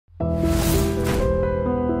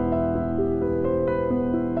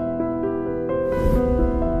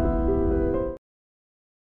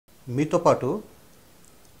మీతో పాటు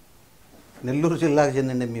నెల్లూరు జిల్లాకు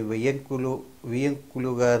చెందిన మీ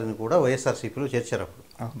వియ్యంకులు గారిని కూడా వైఎస్ఆర్సీపీలో చేర్చారు అప్పుడు.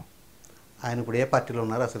 అవును. ఆయన ఇప్పుడు ఏ పార్టీలో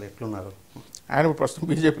ఉన్నారు, అసలు ఎట్లున్నారు? ఆయన ఇప్పుడు ప్రస్తుతం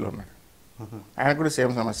బీజేపీలో ఉన్నారు. ఆయన కూడా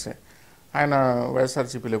సేమ్ సమస్య. ఆయన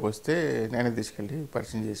వైఎస్ఆర్సీపీలోకి వస్తే నేనే తీసుకెళ్ళి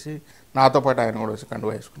పరిచయం చేసి నాతో పాటు ఆయన కూడా వచ్చి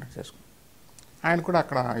కండువా చేసుకున్నాను. ఆయన కూడా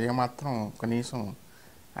అక్కడ ఏమాత్రం కనీసం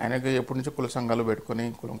ఆయనకి ఎప్పటి నుంచో కుల సంఘాలు పెట్టుకొని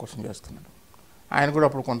కులం కోసం చేస్తున్నాడు. ఆయన కూడా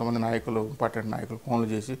అప్పుడు కొంతమంది నాయకులు, ఇంపార్టెంట్ నాయకులు ఫోన్లు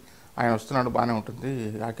చేసి ఆయన వస్తున్నాడు, బాగానే ఉంటుంది,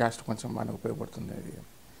 ఆ క్యాస్ట్ కొంచెం బాగానే ఉపయోగపడుతుంది అది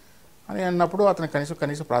అని అన్నప్పుడు అతను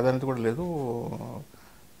కనీస ప్రాధాన్యత కూడా లేదు.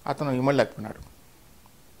 అతను ఇమ్మలేకపోయినాడు.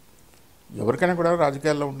 ఎవరికైనా కూడా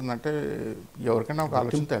రాజకీయాల్లో ఉంటుందంటే ఎవరికైనా ఒక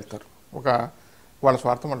ఆలోచనతో వెళ్తారు. వాళ్ళ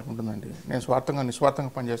స్వార్థం వాళ్ళకి ఉంటుందండి. నేను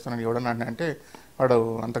నిస్వార్థంగా పనిచేస్తానని ఎవడన్నా అంటే వాడు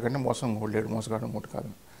అంతకంటే మోసగాడు మూట కాదు.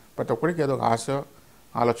 ప్రతి ఒక్కడికి ఏదో ఒక ఆశ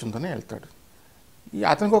ఆలోచనతోనే వెళ్తాడు.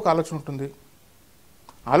 అతనికి ఒక ఆలోచన ఉంటుంది.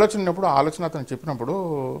 ఆలోచన అతను చెప్పినప్పుడు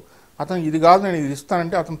అతను ఇది కాదు నేను ఇది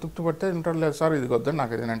ఇస్తానంటే అతను తృప్తి పడితే ఉంటాడు. లేదు సార్ ఇది వద్దని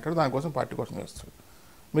నాకు ఏదైనా అంటాడు. దానికోసం పార్టీ కోసం చేస్తాడు.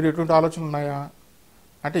 మీరు ఎటువంటి ఆలోచనలు ఉన్నాయా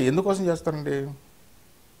అంటే ఎందుకోసం చేస్తారండి?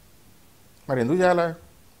 మరి ఎందుకు చేయాలా?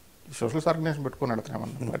 సోషల్ ఆర్గనైజేషన్ పెట్టుకున్నాడు అతను,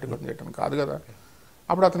 ఏమన్నా పార్టీ కోసం చేయడానికి కాదు కదా.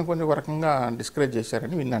 అప్పుడు అతను కొంచెం ఒక రకంగా డిస్కరేజ్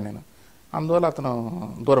చేశారని విన్నాను నేను. అందువల్ల అతను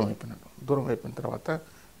దూరం అయిపోయిన తర్వాత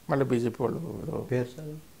మళ్ళీ బీజేపీ వాళ్ళు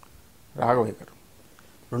రాఘవయ్య గారు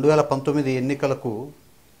 2019 ఎన్నికలకు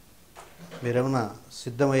మీరేమన్నా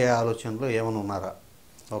సిద్ధమయ్యే ఆలోచనలో ఏమైనా ఉన్నారా?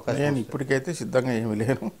 నేను ఇప్పటికైతే సిద్ధంగా ఏమీ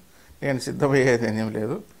లేను. నేను సిద్ధమయ్యేది ఏమీ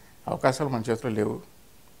లేదు. అవకాశాలు మన చేతిలో లేవు.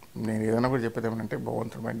 నేను ఏదైనా కూడా చెప్పేది ఏమంటే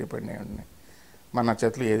భగవంతుడి మీద డిపెండ్ అయ్యి ఉన్నాయి. మన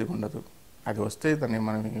చేతిలో ఏది ఉండదు. అది వస్తే దాన్ని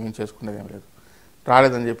మనం ఏం చేసుకునేది ఏం లేదు.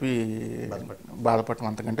 రాలేదని చెప్పి బాధపడటం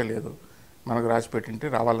అంతకంటే లేదు. మనకు రాసి పెట్టింటే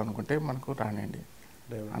రావాలనుకుంటే మనకు రానియండి,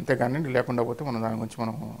 అంతేగాని లేకుండా పోతే మనం దాని గురించి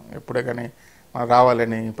మనం ఎప్పుడే కానీ మనం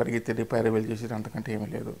రావాలని పరిగెత్తి పైరవేలు చేసి అంతకంటే ఏమీ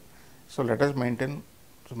లేదు. So let us maintain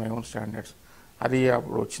my own standards. అది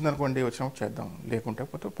అప్పుడు వచ్చిందనుకోండి, వచ్చినప్పుడు చేద్దాం, లేకుంటే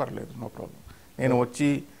పోతే పర్లేదు, నో ప్రాబ్లం. నేను వచ్చి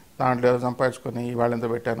దాంట్లో ఏదో సంపాదించుకొని ఇవాళ ఎంత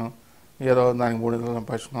పెట్టాను, ఏదో దానికి 300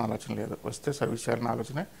 సంపాదించుకున్న ఆలోచన లేదు. వస్తే సర్వీస్ చేయాలని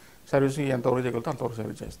ఆలోచనే. సర్వీస్ ఎంతవరకు చేయగలుగుతా అంతవరకు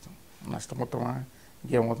సర్వీస్ చేస్తాం. నష్టం మొత్తమా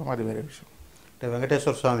ఇంకేమవుతామో అది వేరే విషయం. అంటే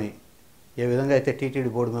వెంకటేశ్వర స్వామి ఏ విధంగా అయితే టీటీడీ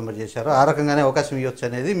బోర్డు మెంబర్ చేశారో ఆ రకంగానే అవకాశం ఇవ్వచ్చు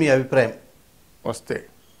అనేది మీ అభిప్రాయం? వస్తే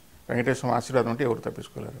వెంకటేశ్వరం ఆశీర్వాదం ఉంటే ఎవరు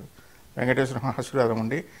తప్పించుకోలేరు. వెంకటేశ్వరం ఆశీర్వాదం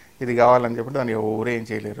ఉండి ఇది కావాలని చెప్పంటే దాన్ని ఎవరు ఏం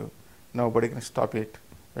చేయలేరు. No body can stop it.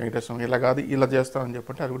 వెంకటేశ్వరం ఇలా కాదు ఇలా చేస్తామని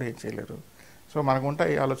చెప్పంటే అది కూడా ఏం చేయలేరు. సో మనకు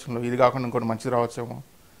ఉంటాయి ఆలోచనలు. ఇది కాకుండా ఇంకోటి మంచిది రావచ్చేమో,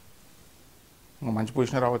 మంచి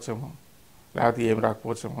పొజిషన్ రావచ్చేమో, లేకపోతే ఏమి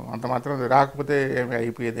రాకపోవచ్చేమో. అంత మాత్రం రాకపోతే ఏమి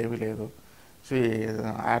అయిపోయేది ఏమీ లేదు. సో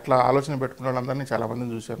అట్లా ఆలోచన పెట్టుకున్న వాళ్ళందరినీ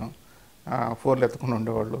చాలామందిని చూశాను. ఫోర్లు ఎత్తుకుని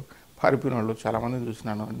ఉండేవాళ్ళు, పారిపోయిన వాళ్ళు చాలామందిని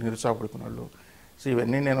చూసినాను, నిరుత్సాహపడుకున్న వాళ్ళు. సో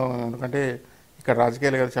ఇవన్నీ నేను ఎందుకంటే ఇక్కడ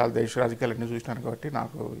రాజకీయాలు కదా, చాలా దేశ రాజకీయాలు అన్నీ చూసినాను కాబట్టి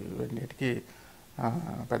నాకు ఇవన్నిటికీ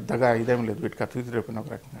పెద్దగా ఇదేం లేదు. వీటికి అతిథి రేపిన ఒక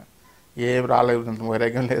రకంగా ఏం రాలేదు, అంత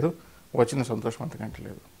వైరాగ్యం లేదు, వచ్చిన సంతోషం అంతకంటే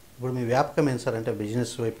లేదు. ఇప్పుడు మీ వ్యాపకం ఏంటి సార్? అంటే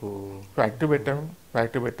బిజినెస్ వైపు ఫ్యాక్టరీ పెట్టాము.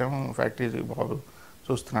 ఫ్యాక్టరీ బాబు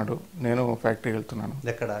చూస్తున్నాడు, నేను ఫ్యాక్టరీకి వెళ్తున్నాను.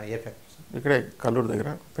 ఎక్కడ? ఏ ఫ్యాక్టరీ? ఇక్కడే కల్లూరు దగ్గర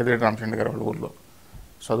పెద్దిరెడ్డి రామచంద్ర గారు వాళ్ళ ఊళ్ళో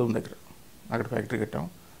చదువు దగ్గర అక్కడ ఫ్యాక్టరీ కట్టాము.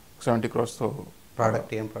 70 crores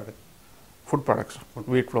ప్రోడక్ట్. ఏం product? Food products,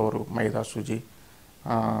 wheat flour, మైదా, సూజీ,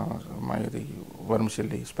 ఇది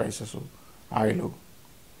వర్మిసిల్లి, స్పైసెస్, ఆయిల్,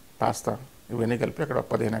 పాస్తా ఇవన్నీ కలిపి అక్కడ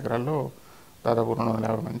 15 acres దాదాపు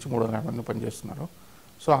 250 మంది నుంచి 350 మంది పనిచేస్తున్నారు.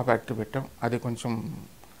 సో ఆ ఫ్యాక్టరీ పెట్టాం. అది కొంచెం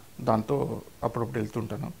దాంతో అప్పుడప్పుడు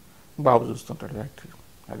వెళ్తుంటాను, బాబు చూస్తుంటాడు ఫ్యాక్టరీ.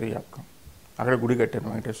 అది వ్యాపకం. అక్కడ గుడి కట్టాను,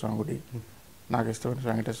 వెంకటేశ్వర గుడి. నాకు ఇష్టమైన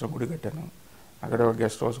వెంకటేశ్వర గుడి కట్టాను. అక్కడ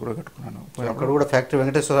గెస్ట్ హౌస్ కూడా కట్టుకున్నాను. అక్కడ కూడా ఫ్యాక్టరీ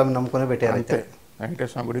వెంకటేశ్వర స్వామిని నమ్ముకునే పెట్టారు. అంతే,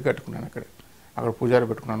 వెంకటేశ్వర గుడి కట్టుకున్నాను. అక్కడ పూజారి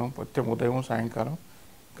పెట్టుకున్నాను. ప్రతి ఉదయం సాయంకాలం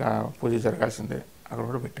ఇంకా పూజ జరగాల్సిందే. అక్కడ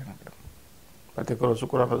కూడా పెట్టాను. అక్కడ ప్రతి ఒక్క రోజు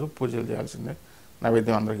శుక్రవారం రోజు పూజలు చేయాల్సిందే,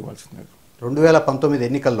 నైవేద్యం అందరికి ఇవ్వాల్సిందే. 2019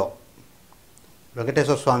 ఎన్నికల్లో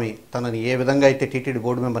వెంకటేశ్వర స్వామి తనని ఏ విధంగా అయితే టీటీడీ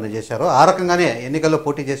బోర్డు మెంబర్ని చేశారో ఆ రకంగానే ఎన్నికల్లో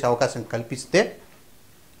పోటీ చేసే అవకాశం కల్పిస్తే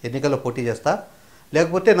ఎన్నికల్లో పోటీ చేస్తా,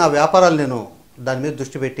 లేకపోతే నా వ్యాపారాలు నేను దాని మీద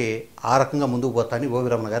దృష్టి పెట్టి ఆ రకంగా ముందుకు పోతానని ఓవి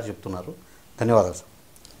రమణ గారు చెప్తున్నారు. ధన్యవాదాలు సార్.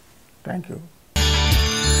 Thank you.